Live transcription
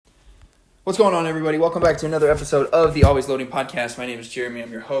What's going on, everybody? Welcome back to another episode of the Always Loading Podcast. My name is Jeremy.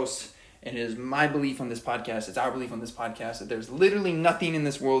 I'm your host, and it is my belief on this podcast, it's our belief on this podcast, that there's literally nothing in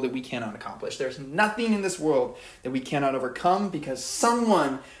this world that we cannot accomplish. There's nothing in this world that we cannot overcome because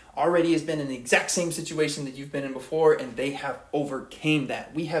someone already has been in the exact same situation that you've been in before, and they have overcame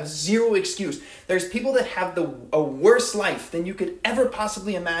that. We have zero excuse. There's people that have a worse life than you could ever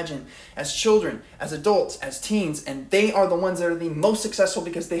possibly imagine as children, as adults, as teens, and they are the ones that are the most successful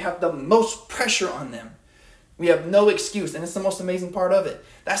because they have the most pressure on them. We have no excuse, and it's the most amazing part of it.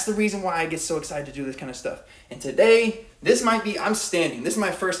 That's the reason why I get so excited to do this kind of stuff. And today, I'm standing. This is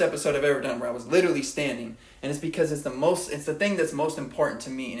my first episode I've ever done where I was literally standing. And it's because it's the thing that's most important to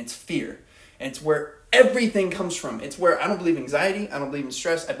me, and it's fear. And it's where everything comes from. It's where I don't believe in anxiety, I don't believe in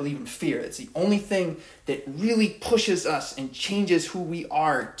stress, I believe in fear. It's the only thing that really pushes us and changes who we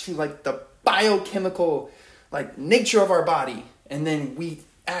are to like the biochemical nature of our body. And then we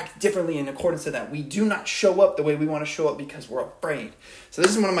act differently in accordance to that. We do not show up the way we want to show up because we're afraid. So this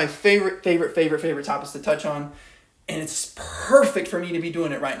is one of my favorite topics to touch on. And it's perfect for me to be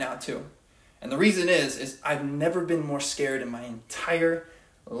doing it right now too. And the reason is I've never been more scared in my entire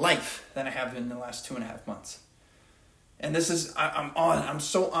life than I have been in the last 2.5 months. And this is, I'm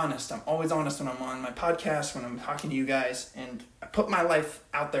so honest. I'm always honest when I'm on my podcast, when I'm talking to you guys. And I put my life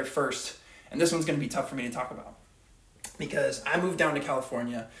out there first. And this one's going to be tough for me to talk about. Because I moved down to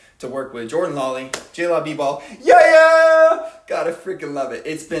California to work with Jordan Lawley, J-Law B-Ball. Yeah! God, I freaking love it.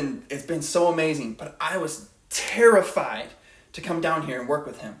 It's been so amazing. But I was terrified to come down here and work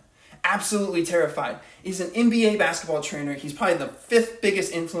with him. Absolutely terrified. He's an NBA basketball trainer. He's probably the 5th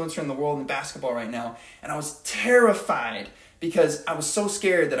biggest influencer in the world in basketball right now. And I was terrified because I was so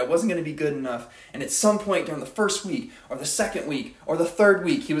scared that I wasn't going to be good enough. And at some point during the first week or the second week or the third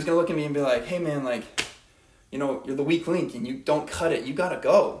week, he was going to look at me and be like, hey man, you're the weak link and you don't cut it. You got to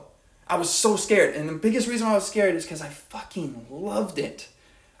go. I was so scared. And the biggest reason why I was scared is because I fucking loved it.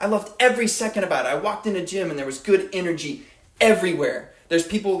 I loved every second about it. I walked in a gym and there was good energy everywhere. There's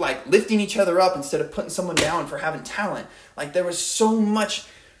people lifting each other up instead of putting someone down for having talent. There was so many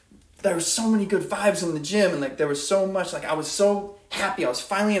good vibes in the gym, and there was so much, I was so happy. I was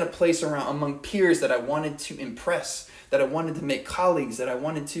finally in a place among peers that I wanted to impress, that I wanted to make colleagues, that I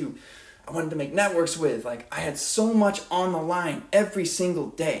wanted to make networks with. I had so much on the line every single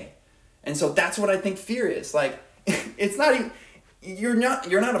day. And so that's what I think fear is. It's not even, you're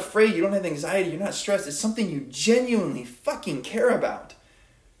not afraid, you don't have anxiety, you're not stressed. It's something you genuinely fucking care about.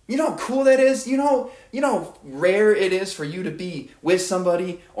 You know how cool that is? You know how rare it is for you to be with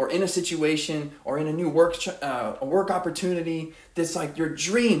somebody or in a situation or in a new work opportunity that's your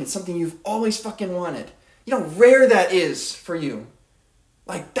dream. It's something you've always fucking wanted. You know how rare that is for you.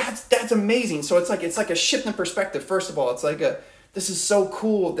 That's amazing. So it's like a shift in perspective. First of all, it's this is so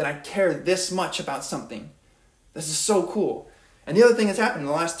cool that I care this much about something. This is so cool. And the other thing that's happened in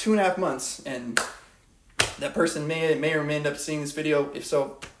the last 2.5 months, and that person may or may end up seeing this video. If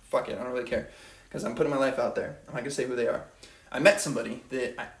so, fuck it, I don't really care, because I'm putting my life out there. I'm not going to say who they are. I met somebody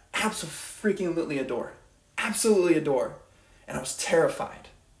that I absolutely adore. Absolutely adore. And I was terrified.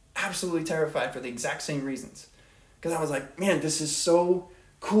 Absolutely terrified for the exact same reasons. Because I was like, man, this is so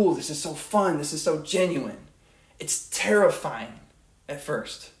cool. This is so fun. This is so genuine. It's terrifying at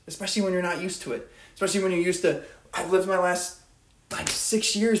first, especially when you're not used to it. Especially when you're used to, I've lived my last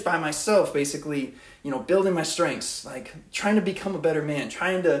 6 years by myself, basically, building my strengths, trying to become a better man,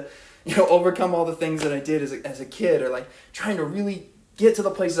 trying to, overcome all the things that I did as a kid, or trying to really get to the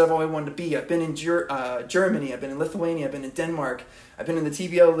places I've always wanted to be. I've been in Germany, I've been in Lithuania, I've been in Denmark, I've been in the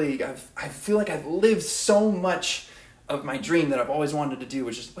TBL league. I feel like I've lived so much of my dream that I've always wanted to do,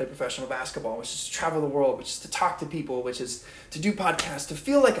 which is to play professional basketball, which is to travel the world, which is to talk to people, which is to do podcasts, to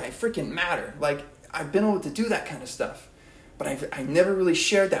feel like I freaking matter. I've been able to do that kind of stuff. But I never really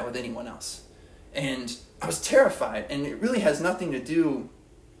shared that with anyone else. And I was terrified. And it really has nothing to do,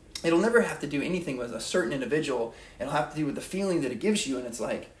 it'll never have to do anything with a certain individual. It'll have to do with the feeling that it gives you. And it's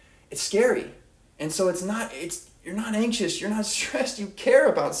scary. And so you're not anxious, you're not stressed, you care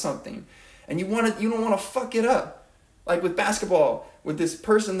about something. And you don't want to fuck it up. With basketball, with this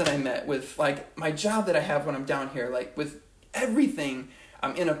person that I met, with my job that I have when I'm down here, with everything,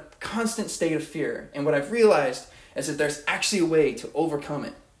 I'm in a constant state of fear. And what I've realized is that there's actually a way to overcome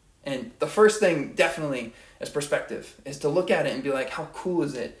it. And the first thing, definitely, is perspective, is to look at it and be like, how cool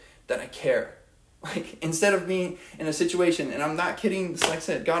is it that I care? Instead of being in a situation, and I'm not kidding, like I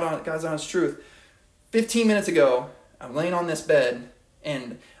said, God's honest truth, 15 minutes ago, I'm laying on this bed,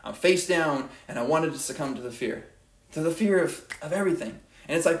 and I'm face down, and I wanted to succumb to the fear of everything.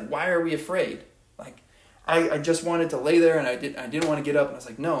 And it's why are we afraid? I just wanted to lay there and I didn't want to get up, and I was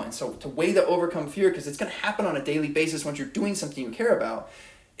like, no. And so to way to overcome fear, because it's going to happen on a daily basis once you're doing something you care about,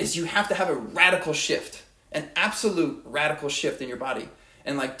 is you have to have a radical shift, an absolute radical shift in your body.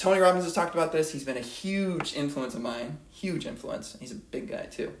 And like Tony Robbins has talked about this. He's been a huge influence of mine, huge influence. He's a big guy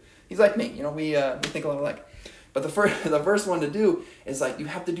too. He's like me, we think a lot alike. But the first one to do is like, you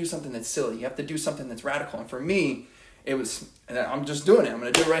have to do something that's silly. You have to do something that's radical. And for me, it was, and I'm just doing it. I'm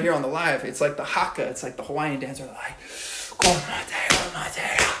going to do it right here on the live. It's like the haka. It's like the Hawaiian dancer. Like,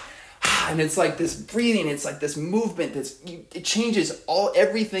 and it's like this breathing. It's like this movement. It changes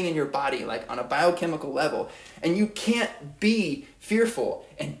everything in your body, like on a biochemical level. And you can't be fearful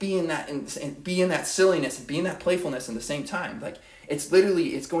and be in that silliness and be in that playfulness at the same time. Like, it's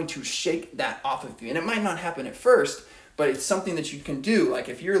going to shake that off of you. And it might not happen at first, but it's something that you can do. Like,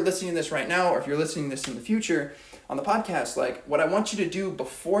 if you're listening to this right now, or if you're listening to this in the future on the podcast, like, what I want you to do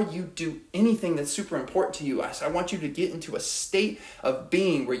before you do anything that's super important to you, I want you to get into a state of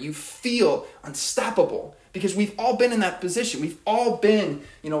being where you feel unstoppable. Because we've all been in that position. We've all been,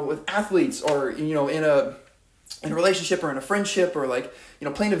 with athletes, or, in a relationship, or in a friendship, or like,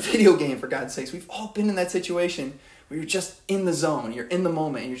 playing a video game, for God's sakes. We've all been in that situation where you're just in the zone, you're in the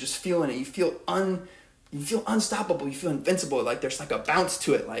moment, and you're just feeling it. You feel unstoppable. You feel invincible. Like, there's like a bounce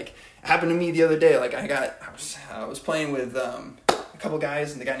to it. Like, it happened to me the other day. Like, I was playing with a couple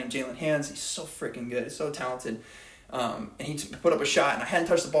guys, and the guy named Jalen Hands. He's so freaking good. He's so talented. And he put up a shot, and I hadn't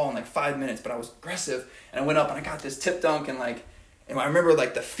touched the ball in like 5 minutes, but I was aggressive, and I went up and I got this tip dunk, and I remember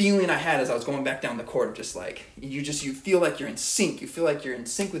like the feeling I had as I was going back down the court of just like, you feel like you're in sync. You feel like you're in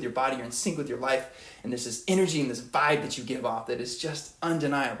sync with your body. You're in sync with your life. And there's this energy and this vibe that you give off that is just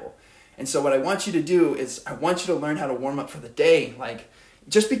undeniable. And so what I want you to do is I want you to learn how to warm up for the day. Like,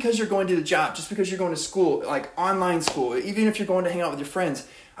 just because you're going to the job, just because you're going to school, like online school, even if you're going to hang out with your friends,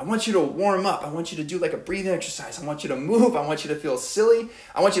 I want you to warm up. I want you to do like a breathing exercise. I want you to move. I want you to feel silly.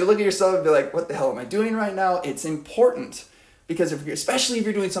 I want you to look at yourself and be like, what the hell am I doing right now? It's important. Because especially if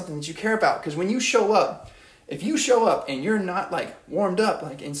you're doing something that you care about, because when you show up, if you show up and you're not like warmed up,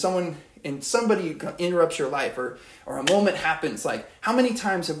 like somebody interrupts your life, or a moment happens, like how many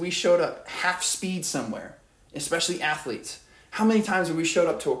times have we showed up half speed somewhere, especially athletes? How many times have we showed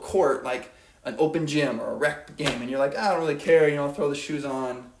up to a court, like an open gym or a rec game, and you're like, I don't really care, I'll throw the shoes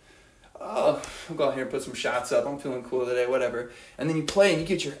on. Oh, I'll go out here and put some shots up. I'm feeling cool today, whatever. And then you play and you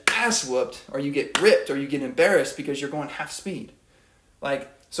get your ass whooped, or you get ripped, or you get embarrassed because you're going half speed.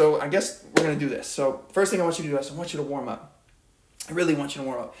 So I guess we're going to do this. So first thing I want you to do is I want you to warm up. I really want you to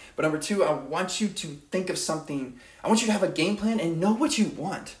warm up. But number two, I want you to think of something. I want you to have a game plan and know what you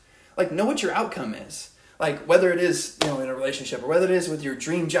want. Like, know what your outcome is. Like, whether it is, in a relationship, or whether it is with your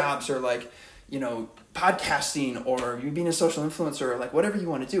dream jobs, or like, podcasting, or you being a social influencer, or like whatever you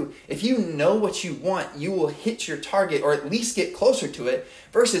want to do. If you know what you want, you will hit your target, or at least get closer to it,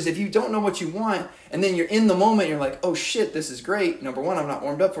 versus if you don't know what you want and then you're in the moment, you're like, oh shit, this is great. Number one, I'm not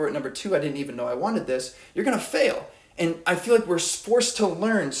warmed up for it. Number two, I didn't even know I wanted this. You're going to fail. And I feel like we're forced to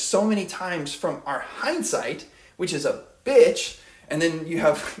learn so many times from our hindsight, which is a bitch. And then you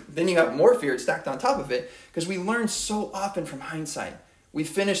have more fear stacked on top of it, because we learn so often from hindsight. We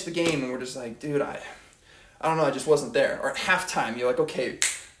finish the game and we're just like, dude, I don't know, I just wasn't there. Or at halftime, you're like, okay,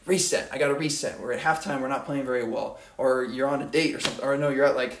 reset. I got to reset. Or at halftime, we're not playing very well. Or you're on a date or something. Or no, you're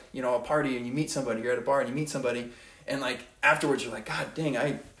at like, a party and you meet somebody. You're at a bar and you meet somebody. And like afterwards, you're like, God dang,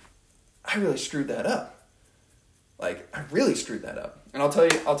 I really screwed that up. Like, I really screwed that up. And I'll tell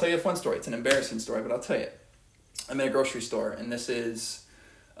you a fun story. It's an embarrassing story, but I'll tell you. I'm in a grocery store, and this is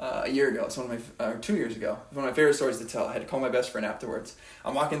a year ago. It's 2 years ago. It's one of my favorite stories to tell. I had to call my best friend afterwards.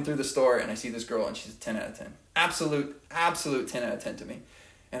 I'm walking through the store, and I see this girl, and she's a 10 out of 10. Absolute 10 out of 10 to me.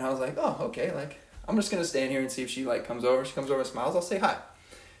 And I was like, oh, okay, like, I'm just going to stand here and see if she, like, comes over. She comes over and smiles. I'll say hi.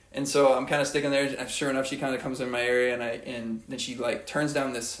 And so I'm kind of sticking there, and sure enough, she kind of comes in my area, and then she, like, turns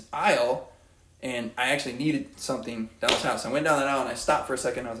down this aisle, and I actually needed something downtown. So I went down that aisle, and I stopped for a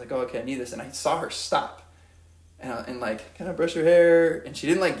second. I was like, oh, okay, I need this. And I saw her stop. And like, kind of brush her hair, and she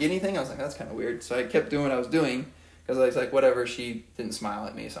didn't like get anything. I was like, that's kind of weird. So I kept doing what I was doing, because I was like, whatever. She didn't smile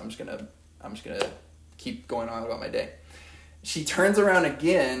at me, so I'm just gonna keep going on about my day. She turns around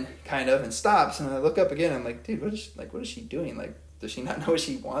again, kind of, and stops, and I look up again. And I'm like, dude, what is she doing? Like, does she not know what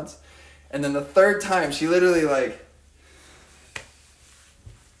she wants? And then the third time, she literally like,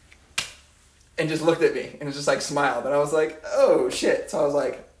 and just looked at me, and it just like smiled, and I was like, oh shit. So I was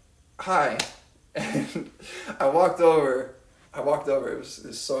like, hi. And I walked over. It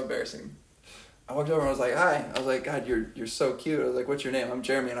was so embarrassing. I walked over and I was like, hi. I was like, God, you're so cute. I was like, what's your name? I'm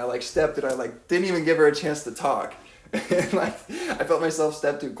Jeremy. And I like stepped and I like didn't even give her a chance to talk. And like, I felt myself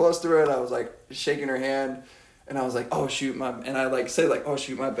step too close to her, and I was like shaking her hand, and I was like, oh shoot, and I like said like, oh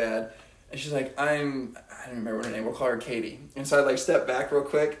shoot, my bad. And she's like, I don't remember what her name, we'll call her Katie. And so I like stepped back real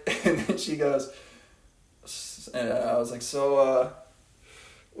quick, and then she goes, and I was like, so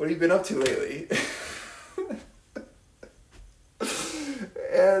what have you been up to lately?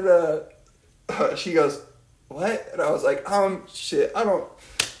 And she goes, what? And I was like, shit, I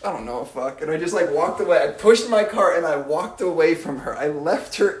don't know, fuck. And I just like walked away. I pushed my cart and I walked away from her. I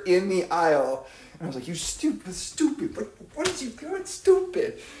left her in the aisle. And I was like, you stupid. Like, what did you do? It's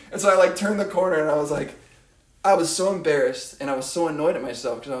stupid. And so I like turned the corner and I was like, I was so embarrassed and I was so annoyed at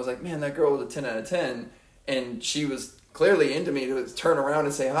myself because I was like, man, that girl was a 10 out of 10. And she was clearly into me to turn around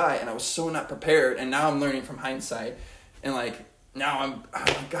and say hi. And I was so not prepared. And now I'm learning from hindsight. And like, now oh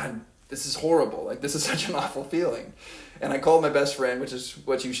my God, this is horrible. Like, this is such an awful feeling. And I called my best friend, which is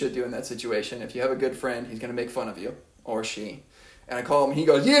what you should do in that situation. If you have a good friend, he's going to make fun of you, or she. And I call him, and he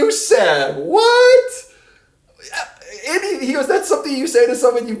goes, you said what? And he goes, that's something you say to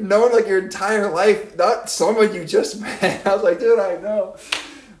someone you've known like your entire life, not someone you just met. I was like, dude, I know.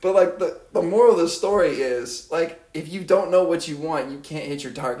 But like, the moral of the story is, like, if you don't know what you want, you can't hit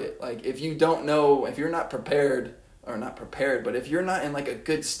your target. Like, if you don't know, if you're not prepared, or not prepared, but if you're not in like a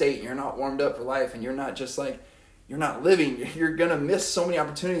good state, you're not warmed up for life, and you're not just like, you're not living, you're going to miss so many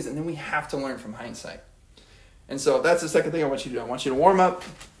opportunities, and then we have to learn from hindsight. And so that's the second thing I want you to do. I want you to warm up,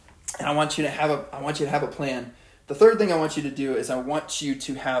 and I want you to have a plan. The third thing I want you to do is I want you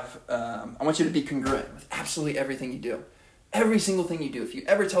to be congruent with absolutely everything you do. Every single thing you do. If you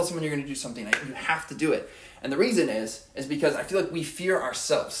ever tell someone you're going to do something, you have to do it. And the reason is because I feel like we fear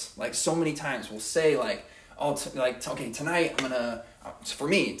ourselves. Like, so many times we'll say like, okay, tonight I'm going to, for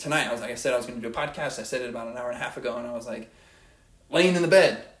me, tonight, I was going to do a podcast. I said it about an hour and a half ago, and I was like laying in the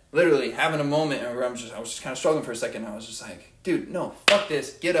bed, literally having a moment where I was just kind of struggling for a second. I was just like, dude, no, fuck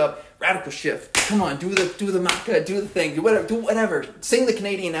this. Get up, radical shift. Come on, do the maca, do the thing, do whatever. Sing the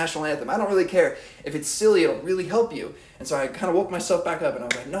Canadian national anthem. I don't really care. If it's silly, it'll really help you. And so I kind of woke myself back up, and I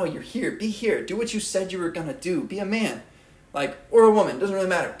was like, no, you're here. Be here. Do what you said you were going to do. Be a man. Like, or a woman, doesn't really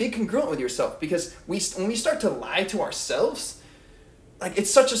matter. Be congruent with yourself, because when we start to lie to ourselves, like, it's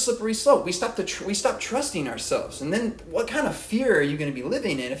such a slippery slope. We stop trusting ourselves. And then what kind of fear are you going to be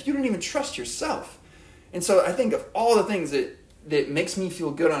living in if you don't even trust yourself? And so I think of all the things that makes me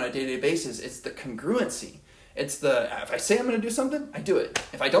feel good on a day-to-day basis, it's the congruency. It's if I say I'm going to do something, I do it.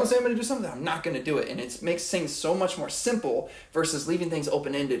 If I don't say I'm going to do something, I'm not going to do it. And it makes things so much more simple versus leaving things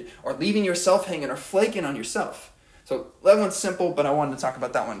open-ended or leaving yourself hanging or flaking on yourself. So that one's simple, but I wanted to talk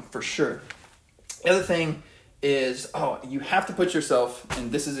about that one for sure. The other thing is, you have to put yourself,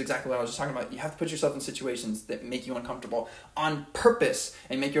 and this is exactly what I was just talking about, you have to put yourself in situations that make you uncomfortable on purpose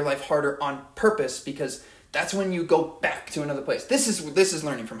and make your life harder on purpose, because that's when you go back to another place. This is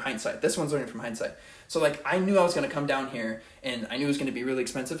learning from hindsight. This one's learning from hindsight. So like, I knew I was going to come down here, and I knew it was going to be really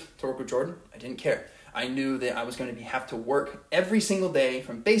expensive to work with Jordan. I didn't care. I knew that I was going to have to work every single day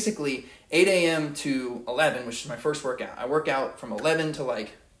from basically 8 a.m. to 11, which is my first workout. I work out from 11 to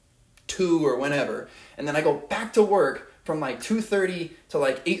like 2 or whenever, and then I go back to work from like 2:30 to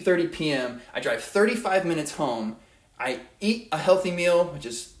like 8:30 p.m. I drive 35 minutes home. I eat a healthy meal, which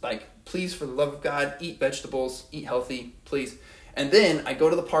is like, please, for the love of God, eat vegetables, eat healthy, please. And then I go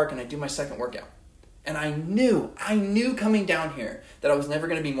to the park and I do my second workout. And I knew coming down here that I was never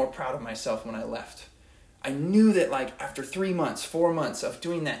going to be more proud of myself when I left. I knew that like after 3 months, 4 months of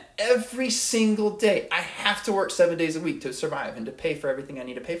doing that every single day, I have to work 7 days a week to survive and to pay for everything I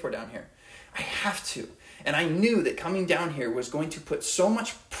need to pay for down here. I have to. And I knew that coming down here was going to put so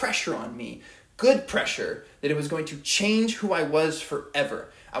much pressure on me, good pressure, that it was going to change who I was forever.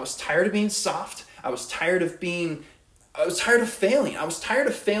 I was tired of being soft. I was tired of failing. I was tired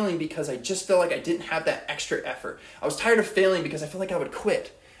of failing because I just felt like I didn't have that extra effort. I was tired of failing because I felt like I would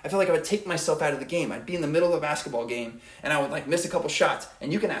quit. I felt like I would take myself out of the game. I'd be in the middle of a basketball game, and I would like miss a couple shots.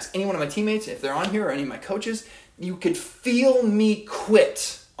 And you can ask any one of my teammates, if they're on here, or any of my coaches, you could feel me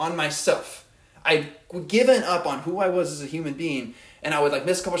quit on myself. I'd given up on who I was as a human being, and I would like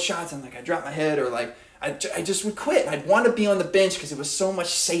miss a couple shots, and like I'd drop my head, or like I just would quit. I'd want to be on the bench because it was so much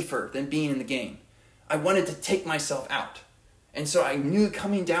safer than being in the game. I wanted to take myself out. And so I knew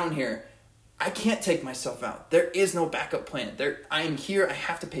coming down here, I can't take myself out. There is no backup plan. I am here. I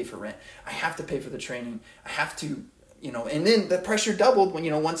have to pay for rent. I have to pay for the training. I have to, and then the pressure doubled when,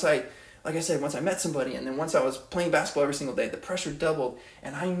 once I met somebody, and then once I was playing basketball every single day, the pressure doubled.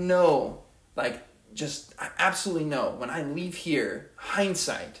 And I know, I absolutely know when I leave here,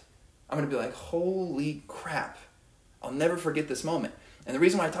 hindsight, I'm going to be like, holy crap. I'll never forget this moment. And the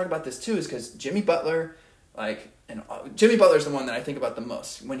reason why I talk about this too is because Jimmy Butler, And Jimmy Butler's the one that I think about the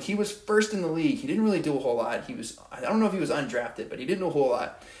most. When he was first in the league, he didn't really do a whole lot. I don't know if he was undrafted, but he didn't do a whole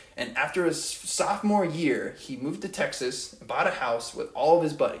lot. And after his sophomore year, he moved to Texas, bought a house with all of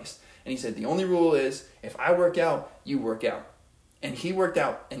his buddies. And he said, the only rule is, if I work out, you work out. And he worked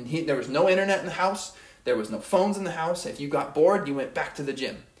out. And there was no internet in the house. There was no phones in the house. If you got bored, you went back to the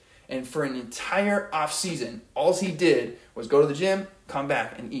gym. And for an entire off season, all he did was go to the gym, come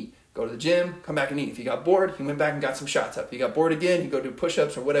back and eat. Go to the gym, come back and eat. If he got bored, he went back and got some shots up. If he got bored again, he'd go do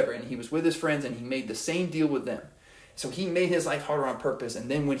push-ups or whatever. And he was with his friends, and he made the same deal with them. So he made his life harder on purpose, and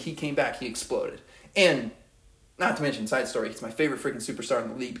then when he came back, he exploded. And not to mention, side story, he's my favorite freaking superstar in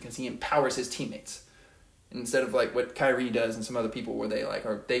the league because he empowers his teammates. Instead of like what Kyrie does and some other people where they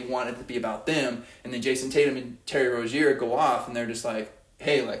want it to be about them, and then Jason Tatum and Terry Rozier go off, and they're just like,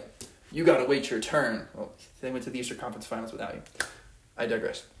 hey, like, you got to wait your turn. Well, they went to the Eastern Conference Finals without you. I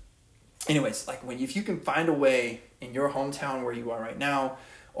digress. Anyways, like if you can find a way in your hometown where you are right now,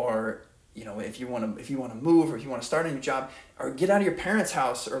 or if you want to move, or if you want to start a new job, or get out of your parents'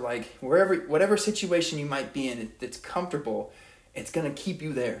 house, or like whatever situation you might be in that's comfortable, it's gonna keep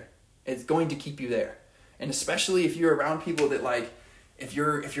you there. It's going to keep you there, and especially if you're around people that like, if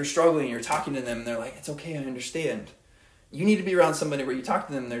you're struggling, you're talking to them, and they're like, it's okay, I understand. You need to be around somebody where you talk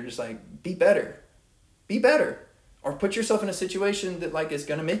to them, and they're just like, be better. Or put yourself in a situation that like is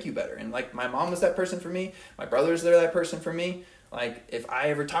gonna make you better. And like my mom was that person for me. My brothers, they're that person for me. Like if I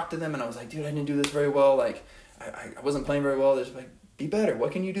ever talked to them and I was like, dude, I didn't do this very well. Like I wasn't playing very well. They're just like, be better.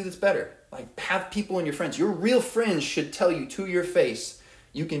 What can you do that's better? Like have people in your friends. Your real friends should tell you to your face,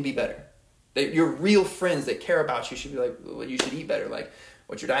 you can be better. Your real friends that care about you should be like, well, you should eat better. Like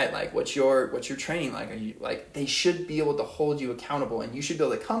what's your diet like? What's your training like? Are you like, they should be able to hold you accountable, and you should be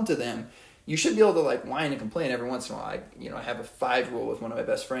able to come to them. You should be able to like whine and complain every once in a while. I have a 5 rule with one of my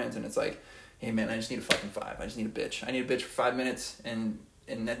best friends, and it's like, hey man, I just need a fucking 5. I just need a bitch. I need a bitch for 5 minutes, and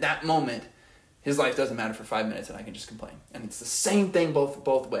at that moment, his life doesn't matter for 5 minutes, and I can just complain. And it's the same thing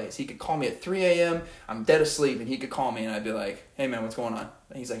both ways. He could call me at 3 a.m. I'm dead asleep, and he could call me, and I'd be like, hey man, what's going on?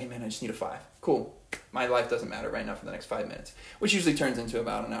 And he's like, hey man, I just need a 5. Cool. My life doesn't matter right now for the next 5 minutes, which usually turns into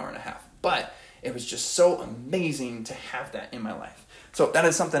about an hour and a half. But it was just so amazing to have that in my life. So that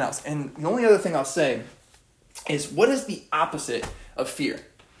is something else. And the only other thing I'll say is, what is the opposite of fear?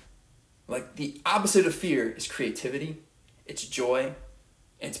 Like the opposite of fear is creativity. It's joy.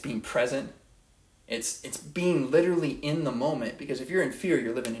 It's being present. It's being literally in the moment, because if you're in fear,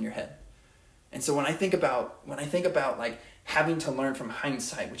 you're living in your head. And so when I think about like having to learn from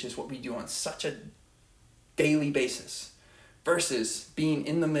hindsight, which is what we do on such a daily basis, versus being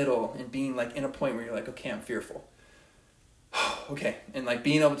in the middle and being like in a point where you're like, okay, I'm fearful. Okay, and like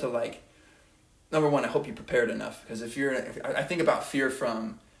being able to like, number one, I hope you prepared enough, because I think about fear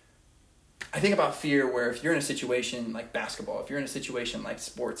where if you're in a situation like basketball, if you're in a situation like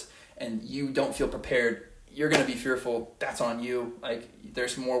sports, and you don't feel prepared, you're going to be fearful. That's on you. Like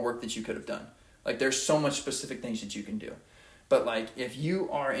there's more work that you could have done. Like there's so much specific things that you can do. But like if you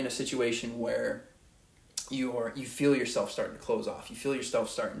are in a situation where you feel yourself starting to close off, you feel yourself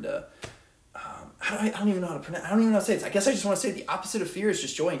starting to I don't even know how to pronounce. I don't even know how to say it. I guess I just want to say the opposite of fear is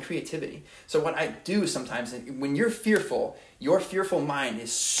just joy and creativity. So what I do sometimes, when you're fearful, your fearful mind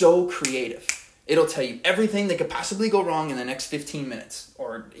is so creative. It'll tell you everything that could possibly go wrong in the next 15 minutes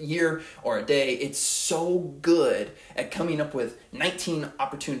or a year or a day. It's so good at coming up with 19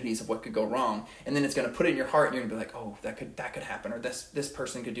 opportunities of what could go wrong. And then it's going to put it in your heart, and you're going to be like, oh, that could happen, or this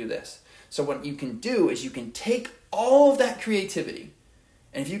person could do this. So what you can do is you can take all of that creativity,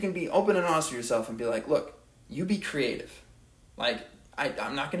 and if you can be open and honest with yourself and be like, look, you be creative. Like,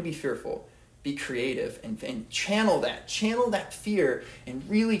 I'm not going to be fearful. Be creative and channel that fear, and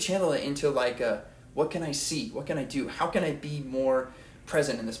really channel it into like, what can I see? What can I do? How can I be more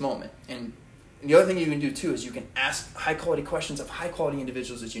present in this moment? And the other thing you can do too is you can ask high quality questions of high quality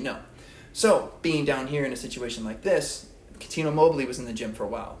individuals that you know. So being down here in a situation like this, Cuttino Mobley was in the gym for a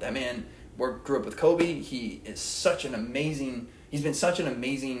while. That man grew up with Kobe. He's been such an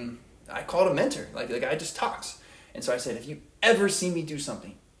amazing, I call it a mentor. Like the guy just talks. And so I said, if you ever see me do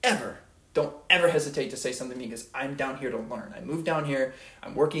something, don't ever hesitate to say something to me, because I'm down here to learn. I moved down here.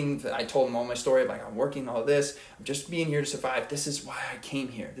 I'm working. I told him all my story. Like, I'm working all this. I'm just being here to survive. This is why I came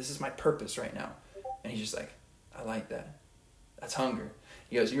here. This is my purpose right now. And he's just like, I like that. That's hunger.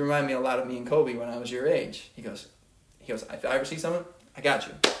 He goes, you remind me a lot of me and Kobe when I was your age. He goes, if I ever see someone, I got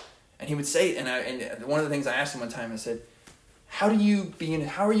you. And he would say, and one of the things I asked him one time, I said, how are you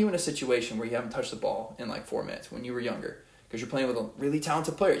in a situation where you haven't touched the ball in like 4 minutes when you were younger? Because you're playing with a really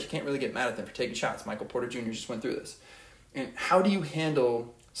talented players. You can't really get mad at them for taking shots. Michael Porter Jr. just went through this. And how do you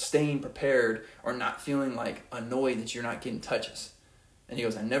handle staying prepared or not feeling like annoyed that you're not getting touches. And he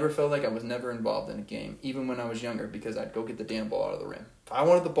goes, I never felt like I was never involved in a game, even when I was younger, because I'd go get the damn ball out of the rim. If I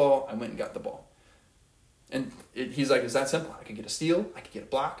wanted the ball, I went and got the ball. And he's like, it's that simple. I could get a steal, I could get a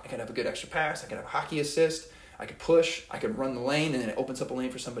block, I could have a good extra pass, I could have a hockey assist, I could push, I could run the lane, and then it opens up a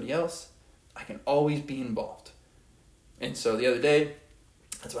lane for somebody else. I can always be involved. And so the other day,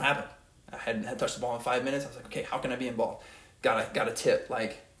 that's what happened. I hadn't touched the ball in 5 minutes. I was like, okay, how can I be involved? Got a tip,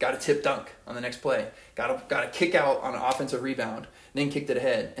 got a tip dunk on the next play. Got a kick out on an offensive rebound, then kicked it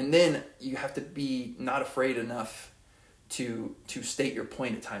ahead. And then you have to be not afraid enough to state your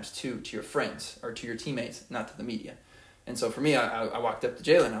point at times too, to your friends or to your teammates, not to the media. And so for me, I walked up to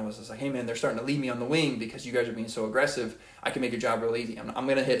Jalen. I was just like, hey man, they're starting to leave me on the wing because you guys are being so aggressive. I can make your job real easy. I'm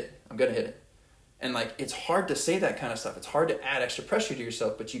going to hit it. I'm going to hit it. And like, it's hard to say that kind of stuff. It's hard to add extra pressure to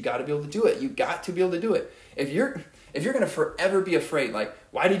yourself, but you got to be able to do it. You got to be able to do it. If you're going to forever be afraid, like,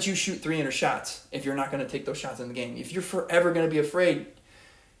 why did you shoot 300 shots if you're not going to take those shots in the game? If you're forever going to be afraid,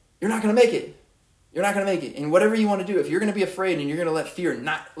 you're not going to make it. You're not going to make it. And whatever you want to do, if you're going to be afraid and you're going to let fear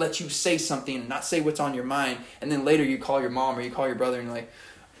not let you say something and not say what's on your mind, and then later you call your mom or you call your brother and you're like,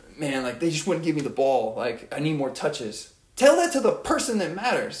 man, like, they just wouldn't give me the ball. Like, I need more touches. Tell that to the person that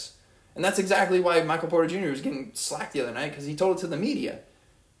matters. And that's exactly why Michael Porter Jr. was getting slacked the other night, because he told it to the media.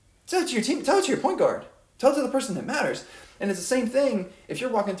 Tell it to your team. Tell it to your point guard. Tell it to the person that matters. And it's the same thing if you're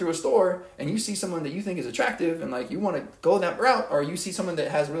walking through a store and you see someone that you think is attractive and like you want to go that route, or you see someone that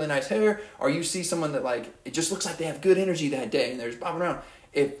has really nice hair, or you see someone that like it just looks like they have good energy that day and they're just bobbing around.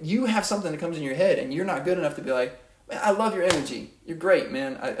 If you have something that comes in your head and you're not good enough to be like, man, I love your energy. You're great,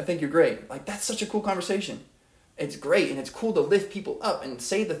 man. I think you're great. Like, that's such a cool conversation. It's great, and it's cool to lift people up and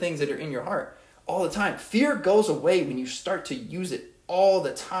say the things that are in your heart all the time. Fear goes away when you start to use it all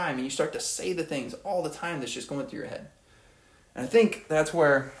the time, and you start to say the things all the time that's just going through your head. And I think that's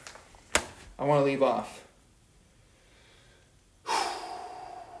where I want to leave off.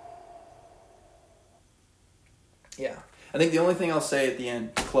 Yeah. I think the only thing I'll say at the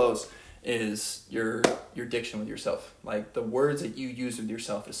end to close is your diction with yourself. Like, the words that you use with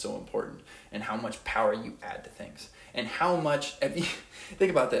yourself is so important, and how much power you add to things. And how much,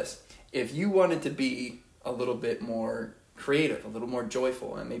 think about this. If you wanted to be a little bit more creative, a little more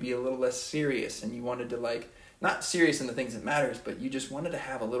joyful, and maybe a little less serious, and you wanted to, like, not serious in the things that matters, but you just wanted to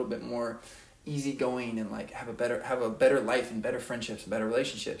have a little bit more easygoing and like have a better life and better friendships and better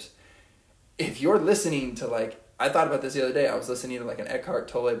relationships. If you're listening to, like, I thought about this the other day. I was listening to like an Eckhart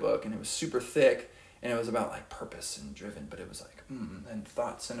Tolle book, and it was super thick, and it was about like purpose and driven, but it was like and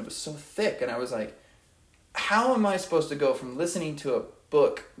thoughts, and it was so thick, and I was like, how am I supposed to go from listening to a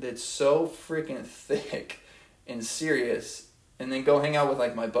book that's so freaking thick and serious, and then go hang out with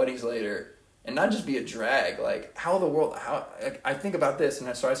like my buddies later and not just be a drag? Like, I think about this,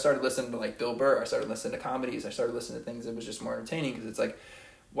 and so I started listening to like Bill Burr. I started listening to comedies. I started listening to things that was just more entertaining, because it's like,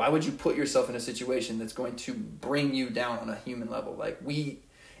 why would you put yourself in a situation that's going to bring you down on a human level? Like, we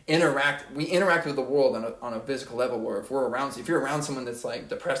interact with the world on a physical level, where if you're around someone that's like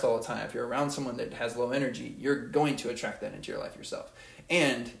depressed all the time, if you're around someone that has low energy, you're going to attract that into your life yourself.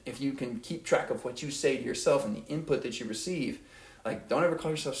 And if you can keep track of what you say to yourself and the input that you receive, like, don't ever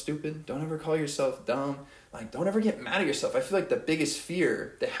call yourself stupid. Don't ever call yourself dumb. Like, don't ever get mad at yourself. I feel like the biggest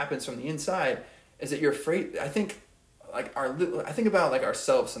fear that happens from the inside is that you're afraid. I think about like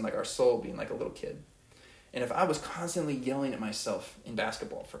ourselves and like our soul being like a little kid. And if I was constantly yelling at myself in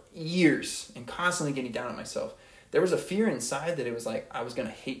basketball for years and constantly getting down on myself, there was a fear inside that it was like I was going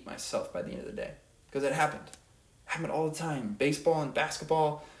to hate myself by the end of the day. Because it happened. It happened all the time. Baseball and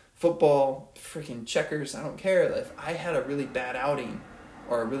basketball, football, freaking checkers, I don't care. If I had a really bad outing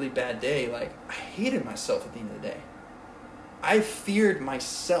or a really bad day, like, I hated myself at the end of the day. I feared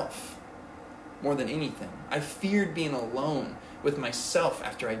myself more than anything. I feared being alone with myself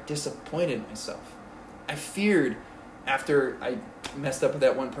after I disappointed myself. I feared after I messed up with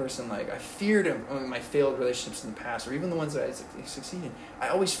that one person. Like, I feared my failed relationships in the past, or even the ones that I succeeded. I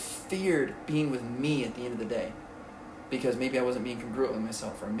always feared being with me at the end of the day, because maybe I wasn't being congruent with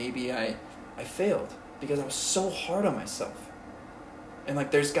myself, or maybe I failed because I was so hard on myself. And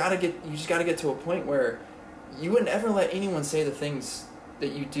like, you just got to get to a point where you would never let anyone say the things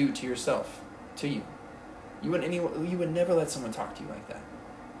that you do to yourself to you. You would never let someone talk to you like that.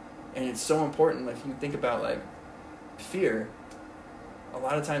 And it's so important. If you think about like fear, a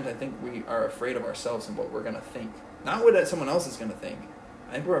lot of times I think we are afraid of ourselves and what we're going to think, not what someone else is going to think.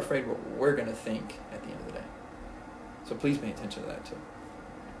 I think we're afraid what we're going to think at the end of the day. So please pay attention to that too.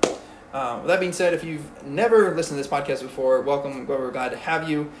 With that being said, if you've never listened to this podcast before, welcome. We're glad to have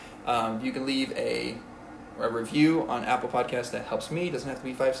you. You can leave a a review on Apple Podcasts. That helps me. It doesn't have to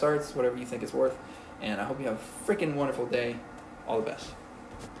be 5 stars, whatever you think it's worth. And I hope you have a freaking wonderful day. All the best.